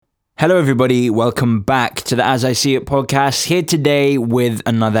Hello everybody, welcome back to the As I See It podcast, here today with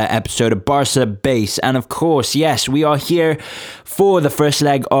another episode of Barca Base. And of course, yes, we are here for the first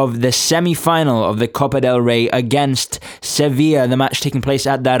leg of the semi-final of the Copa del Rey against Sevilla, the match taking place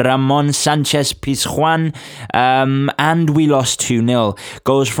at the Ramon Sanchez Pizjuan, and we lost 2-0.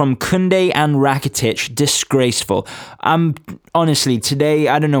 Goals from Koundé and Rakitic, disgraceful. Honestly, today,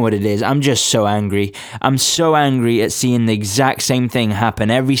 I don't know what it is. I'm just so angry. I'm so angry at seeing the exact same thing happen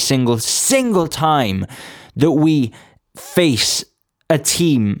every single time that we face a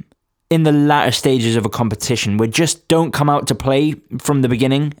team in the latter stages of a competition. We just don't come out to play from the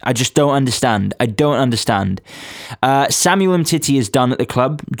beginning. I just don't understand. Samuel Umtiti is done at the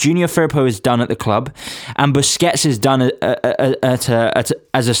club. Junior Firpo is done at the club. And Busquets is done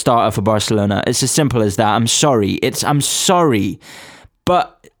as a starter for Barcelona. It's as simple as that. I'm sorry.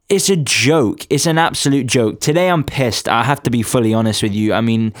 But it's a joke. It's an absolute joke. Today I'm pissed. I have to be fully honest with you. I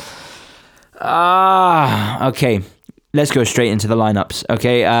mean, okay. Let's go straight into the lineups,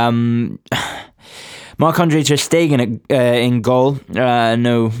 okay? Marc-Andre ter Stegen in goal.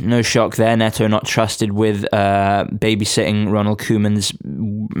 No shock there. Neto not trusted with babysitting Ronald Koeman's.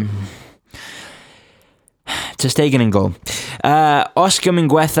 Ter Stegen in goal. Oscar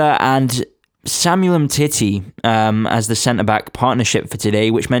Mingueza and Samuel Umtiti as the centre-back partnership for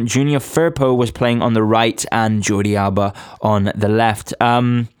today, which meant Junior Firpo was playing on the right and Jordi Alba on the left.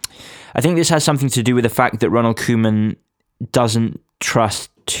 I think this has something to do with the fact that Ronald Koeman doesn't trust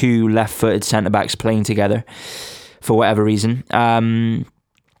two left-footed centre-backs playing together for whatever reason. When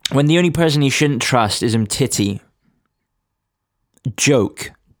the only person he shouldn't trust is Umtiti.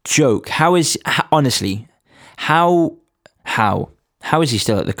 Joke. How is he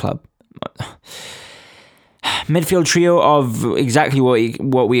still at the club? Midfield trio of exactly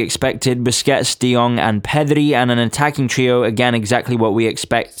what we expected: Busquets, De Jong and Pedri, and an attacking trio, again, exactly what we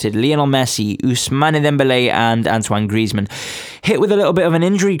expected: Lionel Messi, Ousmane Dembele and Antoine Griezmann. Hit with a little bit of an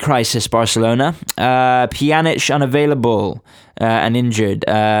injury crisis, Barcelona. Pjanic unavailable and injured.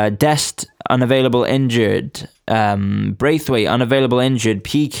 Dest unavailable, injured. Braithwaite unavailable, injured.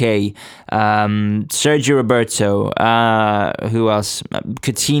 PK, Sergio Roberto, who else?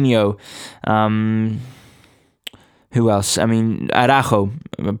 Coutinho, who else? I mean, Araujo,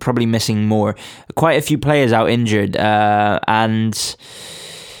 probably missing more. Quite a few players out injured. And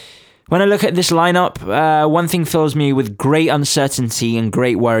when I look at this lineup, one thing fills me with great uncertainty and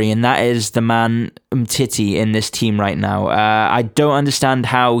great worry, and that is the man Umtiti in this team right now. I don't understand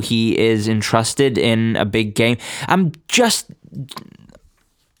how he is entrusted in a big game. I'm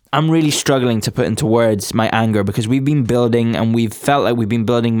really struggling to put into words my anger, because we've been building and we've felt like we've been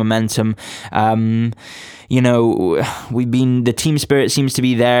building momentum. The team spirit seems to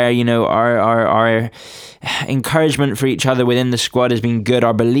be there. Our encouragement for each other within the squad has been good.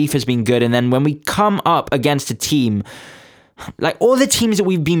 Our belief has been good. And then when we come up against a team, like all the teams that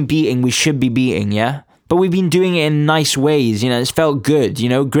we've been beating, we should be beating, yeah? But we've been doing it in nice ways. It's felt good.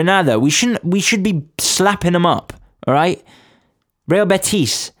 Granada, we should be slapping them up, all right? Real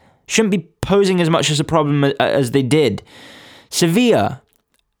Betis shouldn't be posing as much as a problem as they did. Sevilla,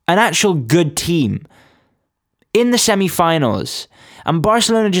 an actual good team in the semi-finals, and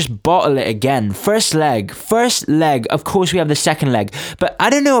Barcelona just bottle it again. First leg, of course we have the second leg, but I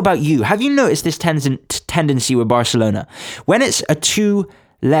don't know about you. Have you noticed this tendency with Barcelona? When it's a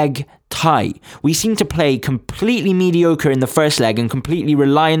two-leg tie, we seem to play completely mediocre in the first leg and completely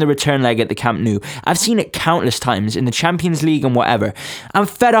rely on the return leg at the Camp Nou. I've seen it countless times in the Champions League and whatever. I'm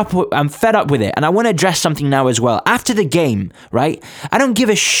fed up with it, and I want to address something now as well. After the game, right? I don't give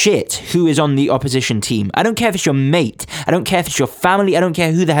a shit who is on the opposition team. I don't care if it's your mate. I don't care if it's your family. I don't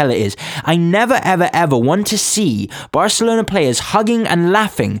care who the hell it is. I never, ever, ever want to see Barcelona players hugging and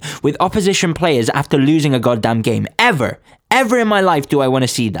laughing with opposition players after losing a goddamn game. Ever in my life do I want to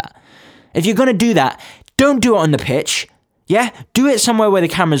see that. If you're going to do that, don't do it on the pitch. Yeah? Do it somewhere where the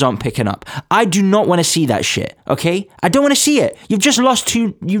cameras aren't picking up. I do not want to see that shit, okay? I don't want to see it. You've just lost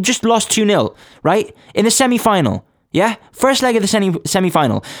 2-0, right? In the semi-final, yeah? First leg of the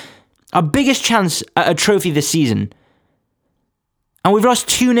semi-final. Our biggest chance at a trophy this season. And we've lost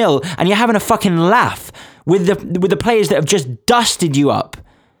 2-0, and you're having a fucking laugh with the players that have just dusted you up.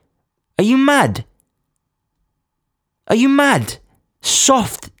 Are you mad?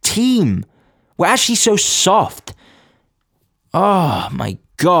 Soft team. We're actually so soft. Oh my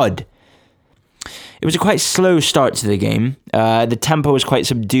God. It was a quite slow start to the game. The tempo was quite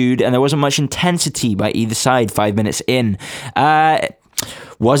subdued and there wasn't much intensity by either side 5 minutes in.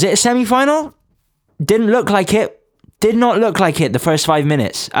 Was it a semi-final? Didn't look like it. Did not look like it the first 5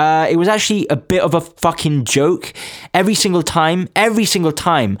 minutes. It was actually a bit of a fucking joke every single time. Do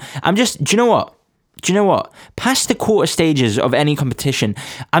you know what? Past the quarter stages of any competition,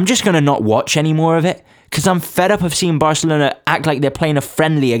 I'm just going to not watch any more of it. Because I'm fed up of seeing Barcelona act like they're playing a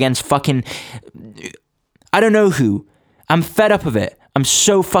friendly against fucking... I don't know who. I'm fed up of it. I'm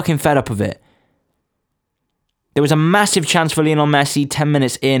so fucking fed up of it. There was a massive chance for Lionel Messi 10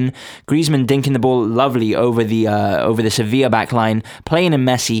 minutes in. Griezmann dinking the ball lovely over the Sevilla back line, playing in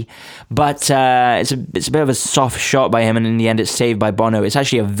Messi. But it's a bit of a soft shot by him, and in the end it's saved by Bono. It's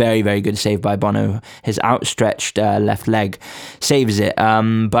actually a very, very good save by Bono. His outstretched left leg saves it.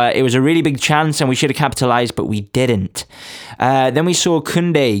 But it was a really big chance, and we should have capitalised, but we didn't. Then we saw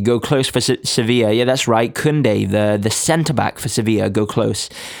Koundé go close for Sevilla. Yeah, that's right. Koundé, the centre-back for Sevilla, go close.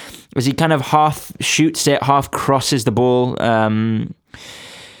 As he kind of half shoots it, half crosses the ball, and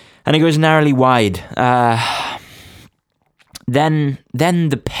it goes narrowly wide. Then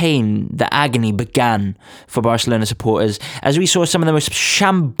the pain, the agony began for Barcelona supporters as we saw some of the most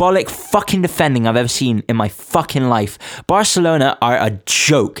shambolic fucking defending I've ever seen in my fucking life. Barcelona are a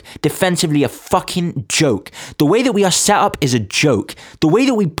joke. Defensively, a fucking joke. The way that we are set up is a joke. The way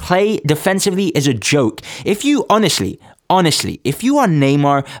that we play defensively is a joke. If you honestly, if you are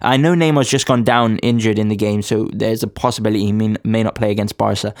Neymar, I know Neymar's just gone down injured in the game, so there's a possibility he may not play against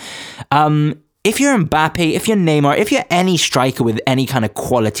Barca. If you're Mbappe, if you're Neymar, if you're any striker with any kind of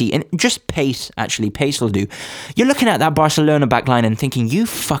quality, and just pace will do, you're looking at that Barcelona backline and thinking, you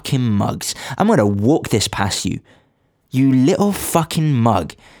fucking mugs, I'm going to walk this past you. You little fucking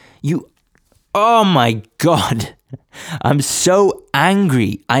mug. Oh my God. I'm so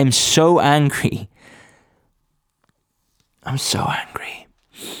angry. I'm so angry.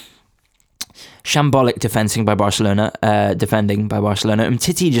 Shambolic defending by Barcelona.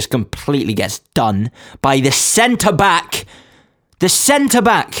 Umtiti just completely gets done by the centre-back.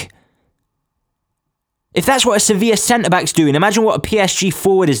 If that's what a Sevilla centre-back's doing, imagine what a PSG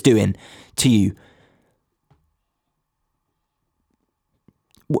forward is doing to you.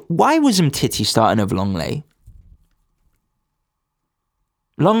 Why was Umtiti starting over Longley?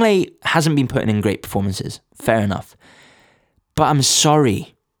 Longley hasn't been putting in great performances. Fair enough. But I'm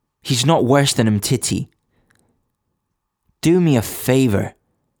sorry. He's not worse than Umtiti. Do me a favour.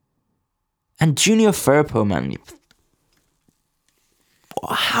 And Junior Firpo, man.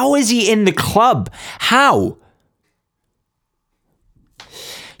 How is he in the club? How?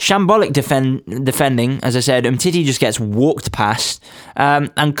 Shambolic defending, as I said. Umtiti just gets walked past.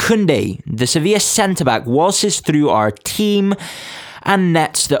 And Koundé, the Sevilla centre-back, waltzes through our team and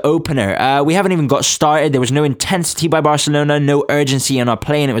nets the opener. We haven't even got started. There was no intensity by Barcelona, no urgency in our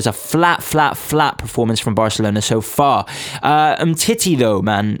play, and it was a flat performance from Barcelona so far. Umtiti, though,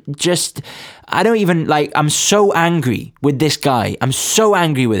 man, just... I'm so angry with this guy. I'm so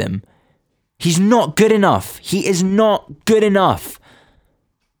angry with him. He's not good enough. He is not good enough.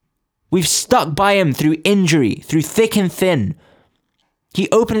 We've stuck by him through injury, through thick and thin. He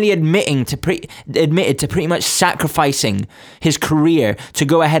openly admitted to pretty much sacrificing his career to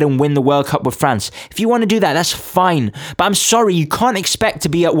go ahead and win the World Cup with France. If you want to do that, that's fine. But I'm sorry, you can't expect to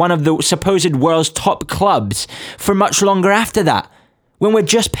be at one of the supposed world's top clubs for much longer after that, when we're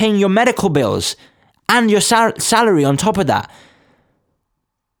just paying your medical bills and your salary on top of that.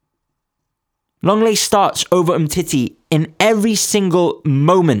 Longley starts over Umtiti in every single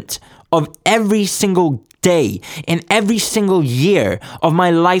moment of every single day, in every single year of my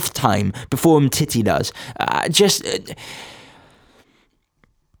lifetime before Umtiti does.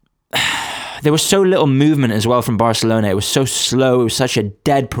 There was so little movement as well from Barcelona. It was so slow. It was such a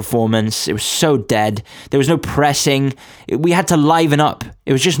dead performance. It was so dead. There was no pressing. We had to liven up.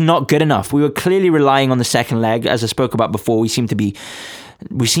 It was just not good enough. We were clearly relying on the second leg. As I spoke about before, we seem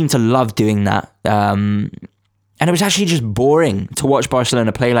to love doing that. And it was actually just boring to watch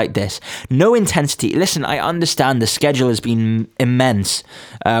Barcelona play like this. No intensity. Listen, I understand the schedule has been immense.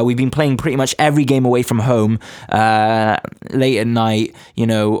 We've been playing pretty much every game away from home, late at night,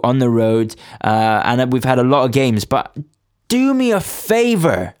 on the road, and we've had a lot of games. But do me a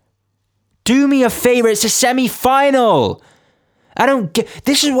favour. It's a semi-final.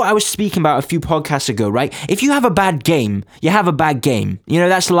 This is what I was speaking about a few podcasts ago, right? If you have a bad game, you have a bad game.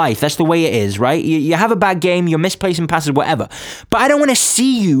 That's life. That's the way it is, right? You have a bad game, you're misplacing passes, whatever. But I don't want to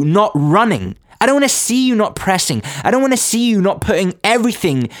see you not running. I don't want to see you not pressing. I don't want to see you not putting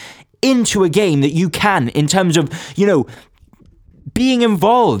everything into a game that you can in terms of, being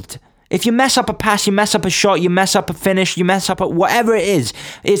involved If you mess up a pass, you mess up a shot, you mess up a finish, you mess up a whatever it is,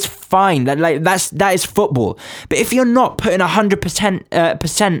 it's fine. That is football. But if you're not putting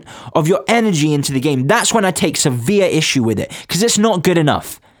 100% of your energy into the game, that's when I take severe issue with it, because it's not good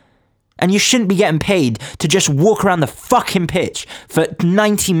enough. And you shouldn't be getting paid to just walk around the fucking pitch for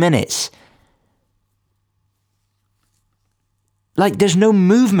 90 minutes. Like, there's no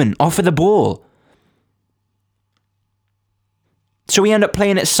movement off of the ball. So we end up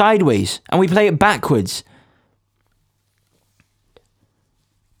playing it sideways, and we play it backwards.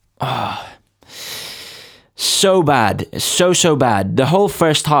 So bad. So bad. The whole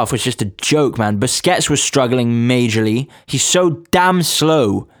first half was just a joke, man. Busquets was struggling majorly. He's so damn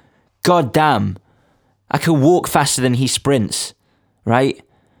slow. God damn. I could walk faster than he sprints, right?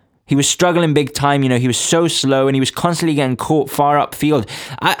 He was struggling big time, he was so slow, and he was constantly getting caught far upfield.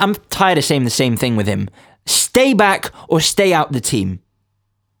 I'm tired of saying the same thing with him. Stay back or stay out the team.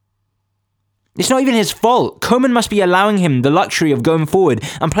 It's not even his fault. Koeman must be allowing him the luxury of going forward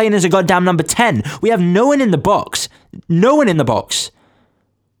and playing as a goddamn number 10. We have no one in the box. No one in the box.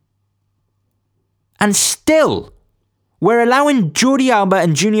 And still, we're allowing Jordi Alba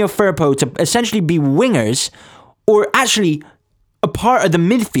and Junior Firpo to essentially be wingers, or actually a part of the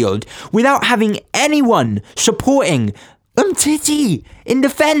midfield, without having anyone supporting Umtiti in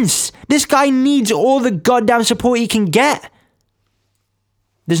defence. This guy needs all the goddamn support he can get.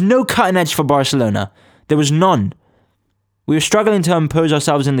 There's no cutting edge for Barcelona. There was none. We were struggling to impose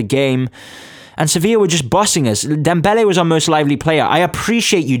ourselves in the game, and Sevilla were just bossing us. Dembele was our most lively player. I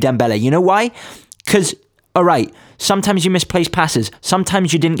appreciate you, Dembele. You know why? Because, alright, sometimes you misplaced passes.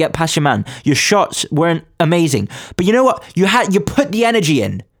 Sometimes you didn't get past your man. Your shots weren't amazing. But you know what? You put the energy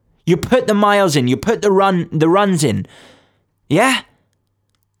in. You put the miles in. You put the runs in. Yeah?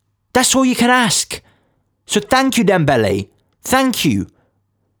 That's all you can ask. So thank you, Dembele. Thank you.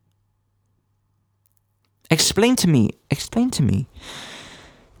 Explain to me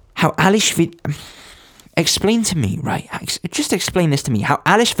how explain to me, right? Just explain this to me. How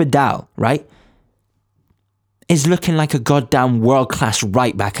Alex Vidal, right, is looking like a goddamn world-class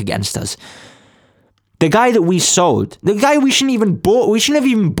right back against us. The guy that we sold, the guy we shouldn't have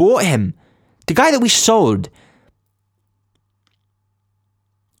even bought him. The guy that we sold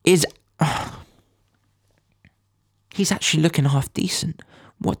is... he's actually looking half decent.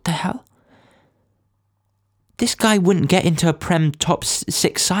 What the hell? This guy wouldn't get into a Prem top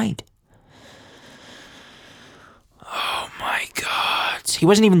 6 side. Oh my God. He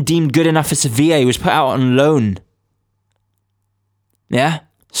wasn't even deemed good enough for Sevilla. He was put out on loan. Yeah?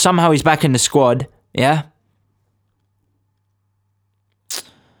 Somehow he's back in the squad. Yeah?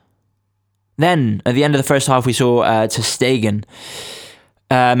 Then, at the end of the first half, we saw Ter Stegen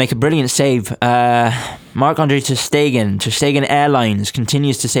make a brilliant save. Marc-Andre Ter Stegen Airlines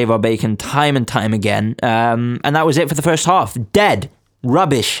continues to save our bacon time and time again. And that was it for the first half. Dead.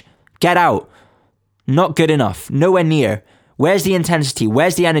 Rubbish. Get out. Not good enough. Nowhere near. Where's the intensity?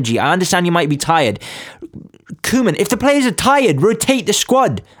 Where's the energy? I understand you might be tired. Koeman, if the players are tired, rotate the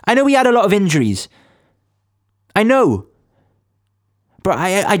squad. I know we had a lot of injuries. I know. But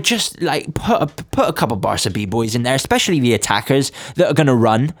I just put a couple Barca B boys in there, especially the attackers that are gonna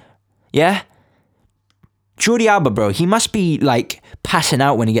run. Yeah? Jordi Alba, bro, he must be passing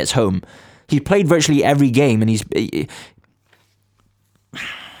out when he gets home. He's played virtually every game, and he's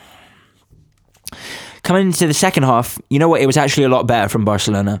coming into the second half. You know what? It was actually a lot better from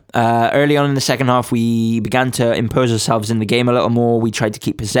Barcelona. Early on in the second half, we began to impose ourselves in the game a little more. We tried to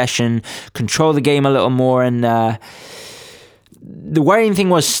keep possession, control the game a little more, and the worrying thing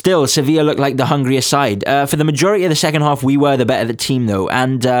was still Sevilla looked like the hungrier side. For the majority of the second half, we were the better team, though.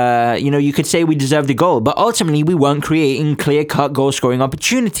 And, you could say we deserved a goal. But ultimately, we weren't creating clear-cut goal-scoring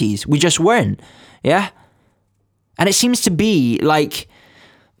opportunities. We just weren't. Yeah? And it seems to be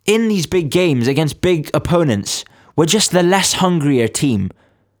in these big games against big opponents, we're just the less hungrier team.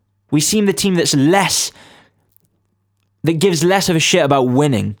 We seem the team that gives less of a shit about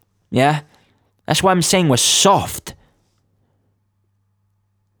winning. Yeah? That's why I'm saying we're soft.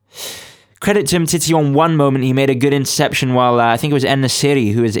 Credit to Umtiti on one moment. He made a good interception while I think it was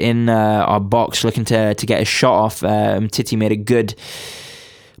En-Nesyri who was in our box looking to get a shot off. Umtiti made a good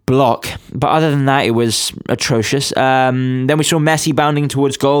block. But other than that, it was atrocious. Then we saw Messi bounding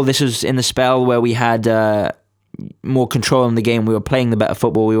towards goal. This was in the spell where we had more control in the game. We were playing the better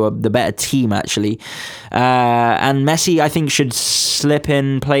football. We were the better team, actually. And Messi, I think, should slip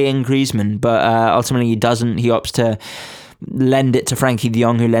in, play in Griezmann. But ultimately, he doesn't. He opts to lend it to Frankie de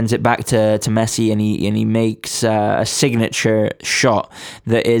Jong, who lends it back to Messi, and he makes a signature shot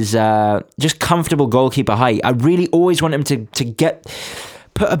that is just comfortable goalkeeper height. I really always want him to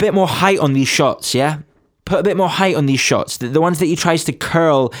put a bit more height on these shots, yeah? Put a bit more height on these shots. The ones that he tries to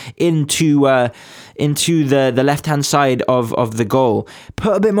curl into the left-hand side of the goal.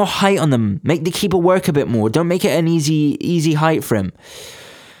 Put a bit more height on them. Make the keeper work a bit more. Don't make it an easy height for him.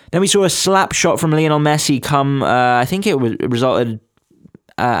 Then we saw a slap shot from Lionel Messi come, I think it resulted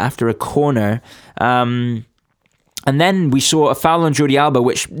after a corner. And then we saw a foul on Jordi Alba,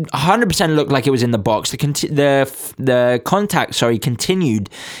 which 100% looked like it was in the box. The contact, continued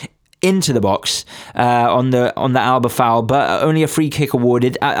into the box on the Alba foul, but only a free kick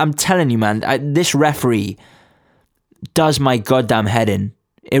awarded. I'm telling you, man, this referee does my goddamn head in.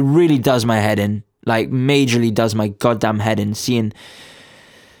 It really does my head in. Like, majorly does my goddamn head in. Seeing...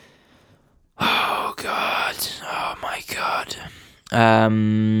 Oh, God. Oh, my God.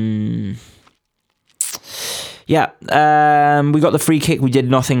 We got the free kick. We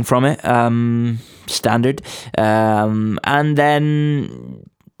did nothing from it. Standard. And then...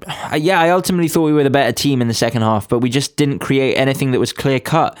 I ultimately thought we were the better team in the second half, but we just didn't create anything that was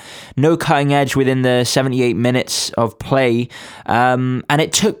clear-cut. No cutting edge within the 78 minutes of play, and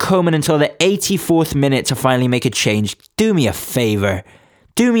it took Koeman until the 84th minute to finally make a change. Do me a favour.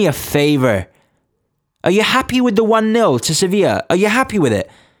 Are you happy with the 1-0 to Sevilla? Are you happy with it?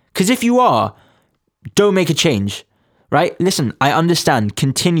 Because if you are, don't make a change, right? Listen, I understand.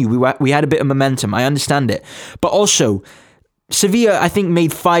 Continue. We had a bit of momentum. I understand it. But also... Sevilla, I think,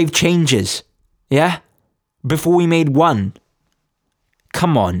 made 5 changes, yeah? Before we made 1.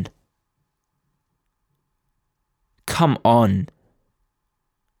 Come on.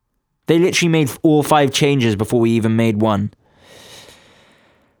 They literally made all 5 changes before we even made 1.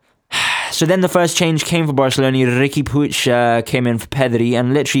 So then the first change came for Barcelona. Riqui Puig came in for Pedri,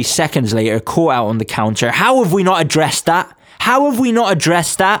 and literally seconds later, caught out on the counter. How have we not addressed that?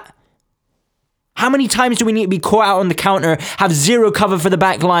 How many times do we need to be caught out on the counter, have zero cover for the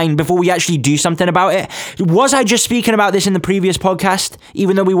back line before we actually do something about it? Was I just speaking about this in the previous podcast,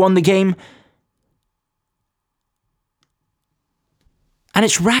 even though we won the game? And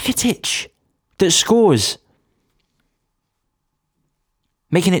it's Rakitic that scores.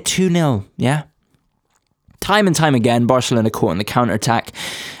 Making it 2-0, yeah? Time and time again, Barcelona caught on the counter-attack,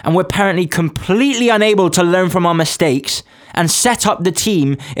 and we're apparently completely unable to learn from our mistakes and set up the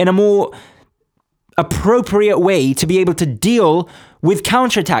team in a more appropriate way to be able to deal with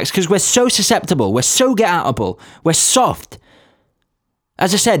counterattacks, because we're so susceptible, we're so get-outable, we're soft.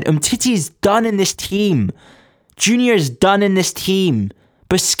 As I said, Umtiti is done in this team. Junior is done in this team.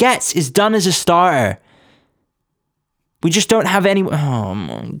 Busquets is done as a starter. We just don't have any... Oh,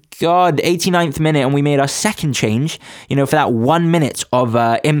 my God. 89th minute, and we made our second change, for that 1 minute of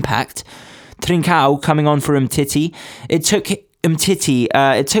impact. Trincao coming on for Umtiti. It took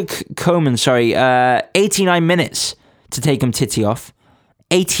Koeman, 89 minutes to take Umtiti off.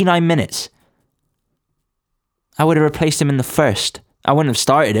 89 minutes. I would have replaced him in the first. I wouldn't have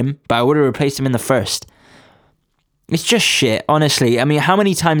started him, but I would have replaced him in the first. It's just shit, honestly. I mean, how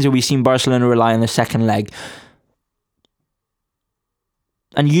many times have we seen Barcelona rely on the second leg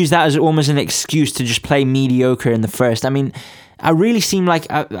and use that as almost an excuse to just play mediocre in the first? I mean, I really seem like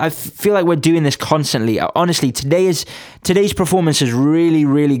I feel like we're doing this constantly. Honestly, today's performance has really,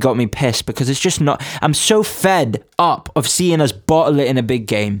 really got me pissed, because it's just not... I'm so fed up of seeing us bottle it in a big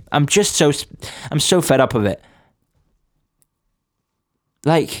game. I'm so fed up of it.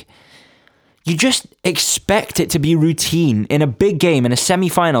 Like, you just expect it to be routine in a big game, in a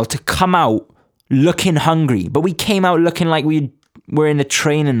semi-final, to come out looking hungry. But we came out looking like we were in a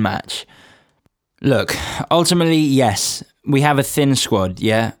training match. Look, ultimately, yes, we have a thin squad,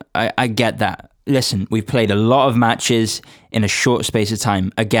 yeah? I get that. Listen, we've played a lot of matches in a short space of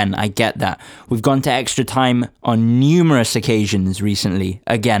time. Again, I get that. We've gone to extra time on numerous occasions recently.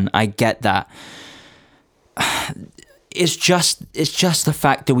 Again, I get that. It's just the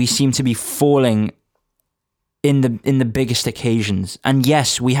fact that we seem to be falling in the biggest occasions. And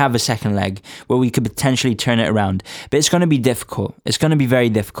yes, we have a second leg where we could potentially turn it around, but it's going to be difficult. It's going to be very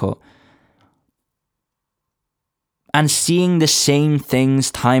difficult. And seeing the same things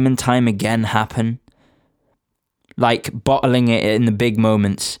time and time again happen, like bottling it in the big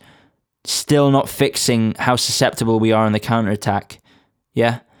moments, still not fixing how susceptible we are on the counterattack.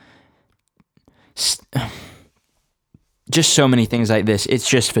 Yeah? Just so many things like this. It's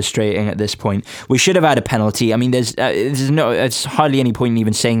just frustrating at this point. We should have had a penalty. I mean, there's it's hardly any point in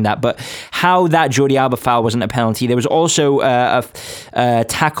even saying that. But how that Jordi Alba foul wasn't a penalty. There was also a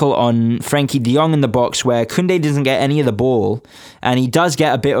tackle on Frankie de Jong in the box where Koundé doesn't get any of the ball, and he does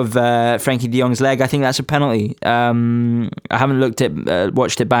get a bit of Frankie de Jong's leg. I think that's a penalty. I haven't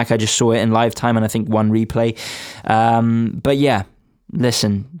watched it back. I just saw it in live time, and I think one replay. But yeah.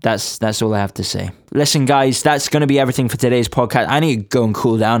 listen, that's all I have to say. Listen, guys, that's going to be everything for today's podcast. I need to go and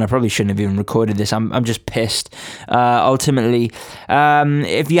cool down. I probably shouldn't have even recorded this. I'm just pissed. Ultimately,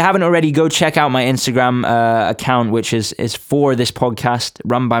 if you haven't already, go check out my Instagram account, which is for this podcast,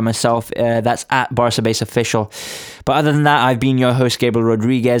 run by myself. That's at Barca Official. But other than that, I've been your host, Gabriel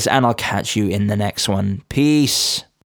Rodriguez, and I'll catch you in the next one. Peace.